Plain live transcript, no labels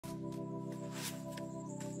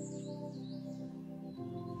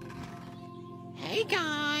Hey,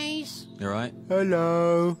 guys. You alright?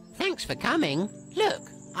 Hello. Thanks for coming. Look,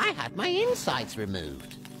 I had my insides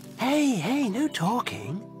removed. Hey, no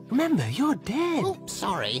talking. Remember, you're dead. Oh,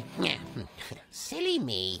 sorry. Silly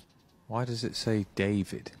me. Why does it say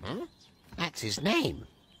David? Huh? That's his name.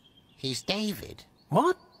 He's David.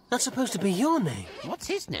 What? That's supposed to be your name. What's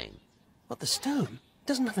his name? What, the stone? It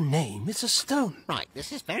doesn't have a name, it's a stone. Right,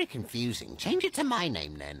 this is very confusing. Change it to my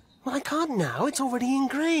name, then. Well, I can't now. It's already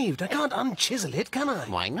engraved. I can't unchisel it, can I?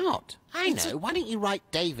 Why not? I know. Why don't you write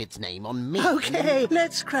David's name on me? Okay,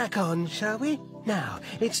 let's crack on, shall we? Now,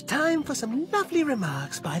 it's time for some lovely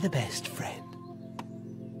remarks by the best friend.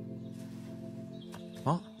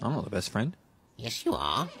 What? I'm not the best friend. Yes, you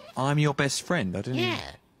are. I'm your best friend. I didn't... Yeah.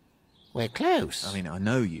 We're close. I mean, I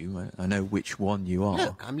know you. I know which one you are.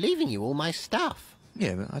 Look, I'm leaving you all my stuff.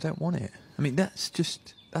 Yeah, but I don't want it. I mean, that's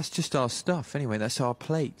just our stuff anyway. That's our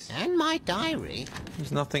plates. And my diary.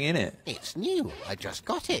 There's nothing in it. It's new. I just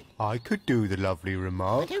got it. I could do the lovely I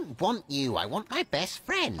remark. don't want you. I want my best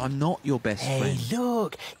friend. I'm not your best Hey, friend.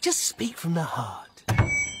 look, just speak from the heart.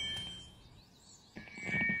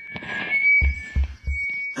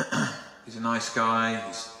 He's a nice guy.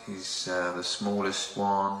 He's the smallest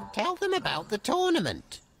one. Tell them about the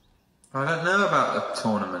tournament. I don't know about the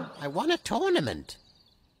tournament. I won a tournament.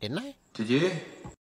 Didn't I? Did you?